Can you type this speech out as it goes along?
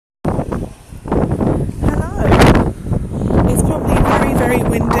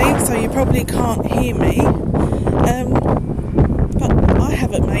probably can't hear me, but I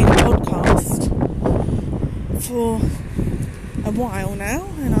haven't made a podcast for a while now,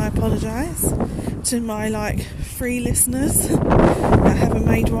 and I apologise to my 3 listeners that haven't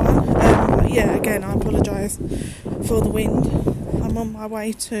made one. Again, I apologise for the wind. I'm on my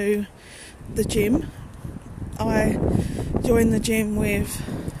way to the gym. I joined the gym with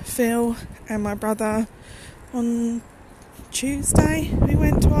Phil and my brother on Tuesday. We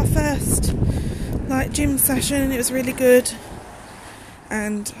went to our first gym session. It was really good,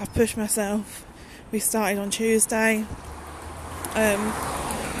 and I pushed myself. We started on Tuesday.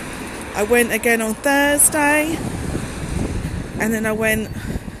 I went again on Thursday, and then I went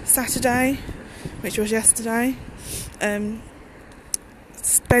Saturday, which was yesterday,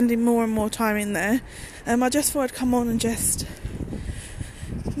 spending more and more time in there. I just thought I'd come on and just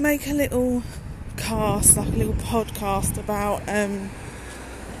make a little cast, a little podcast about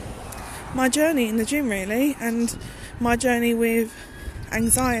my journey in the gym, really, and my journey with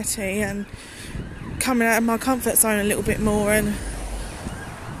anxiety and coming out of my comfort zone a little bit more and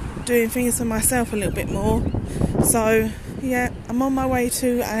doing things for myself a little bit more. So yeah, I'm on my way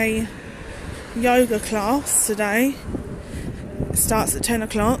to a yoga class today. It starts at 10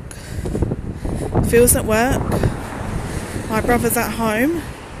 o'clock. Phil's at work. My brother's at home.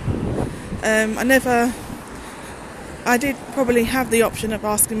 I did probably have the option of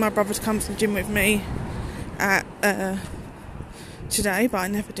asking my brother to come to the gym with me at today, but I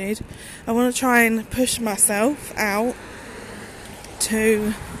never did. I want to try and push myself out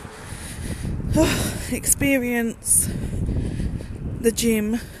to experience the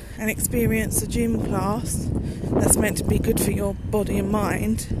gym and experience the gym class that's meant to be good for your body and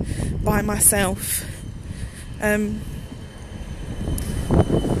mind by myself.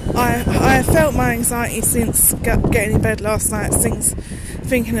 I felt my anxiety since getting in bed last night, since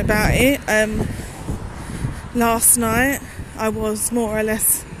thinking about it. Last night I was more or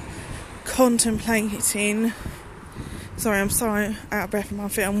less contemplating. Sorry, I'm so out of breath in my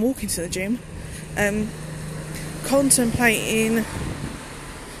feet. I'm walking to the gym. Contemplating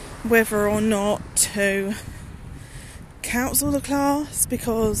whether or not to cancel the class,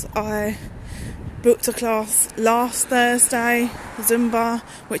 because I booked a class last Thursday, Zumba,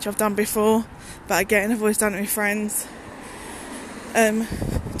 which I've done before, but again I've always done it with friends.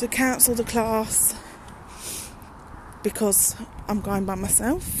 To cancel the class because I'm going by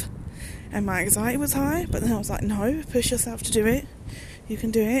myself and my anxiety was high, but then I was like, no, push yourself to do it, you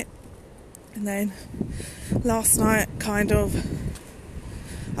can do it. And then last night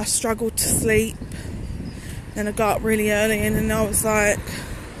I struggled to sleep, then I got up really early, and then I was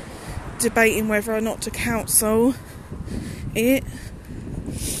debating whether or not to cancel it.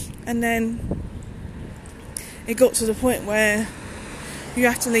 And then it got to the point where you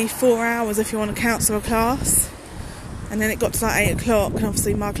have to leave 4 hours if you want to cancel a class. And then it got to 8 o'clock, and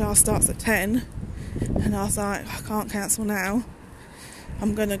obviously my class starts at 10, and I was like, I can't cancel now,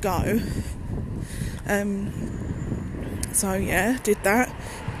 I'm gonna go. So yeah, did that,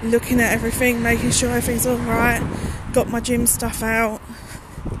 looking at everything, making sure everything's alright, got my gym stuff out,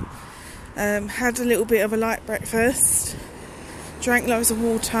 had a little bit of a light breakfast, drank loads of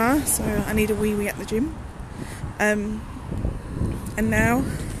water, so I need a wee at the gym, and now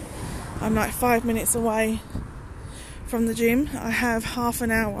I'm 5 minutes away from the gym. I have half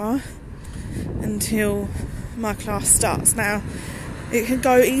an hour until my class starts. Now, it can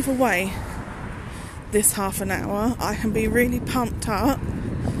go either way, this half an hour. I can be really pumped up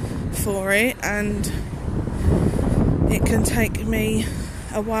for it, and it can take me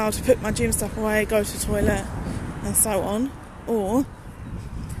a while to put my gym stuff away, go to the toilet and so on. Or,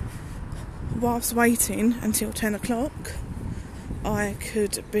 whilst waiting until 10 o'clock, I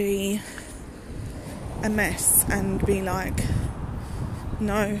could be a mess and be like,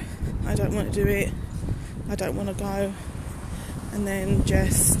 no, I don't want to do it, I don't want to go, and then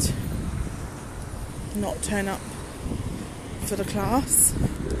just not turn up for the class.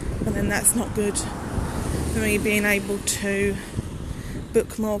 And then that's not good for me being able to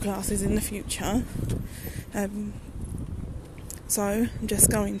book more classes in the future. So I'm just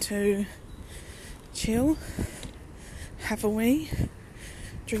going to chill, have a wee,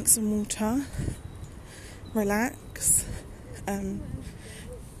 drink some water, relax,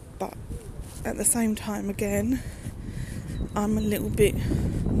 but at the same time, again, I'm a little bit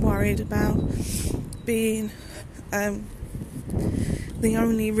worried about being the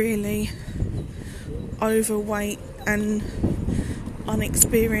only really overweight and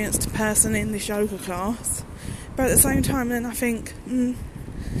unexperienced person in this yoga class. But at the same time, then I think,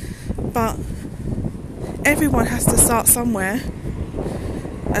 but everyone has to start somewhere.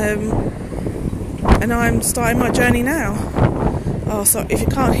 and I'm starting my journey now. Oh, so if you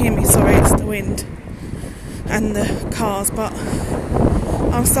can't hear me, sorry, it's the wind and the cars, but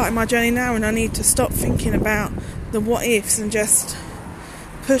I'm starting my journey now, and I need to stop thinking about the what ifs and just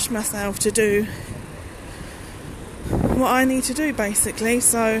push myself to do what I need to do, basically.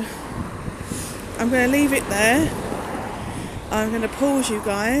 So I'm going to leave it there. I'm going to pause you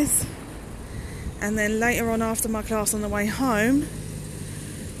guys, and then later on after my class on the way home,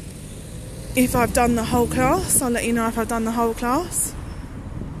 if I've done the whole class, I'll let you know if I've done the whole class.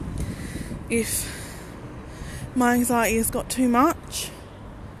 If my anxiety has got too much,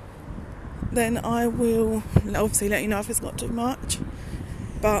 then I will obviously let you know if it's got too much.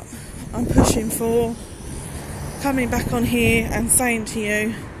 But I'm pushing for coming back on here and saying to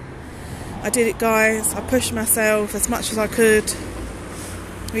you, I did it, guys. I pushed myself as much as I could.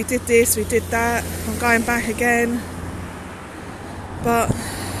 We did this, we did that. I'm going back again. But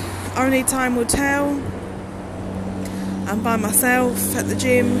only time will tell. I'm by myself at the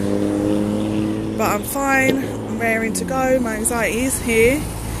gym, but I'm fine. I'm raring to go. My anxiety is here.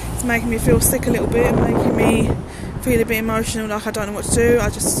 It's making me feel sick a little bit, making me feel a bit emotional, like I don't know what to do.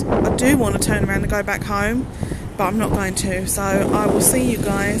 I do want to turn around and go back home, but I'm not going to. So I will see you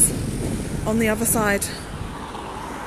guys on the other side.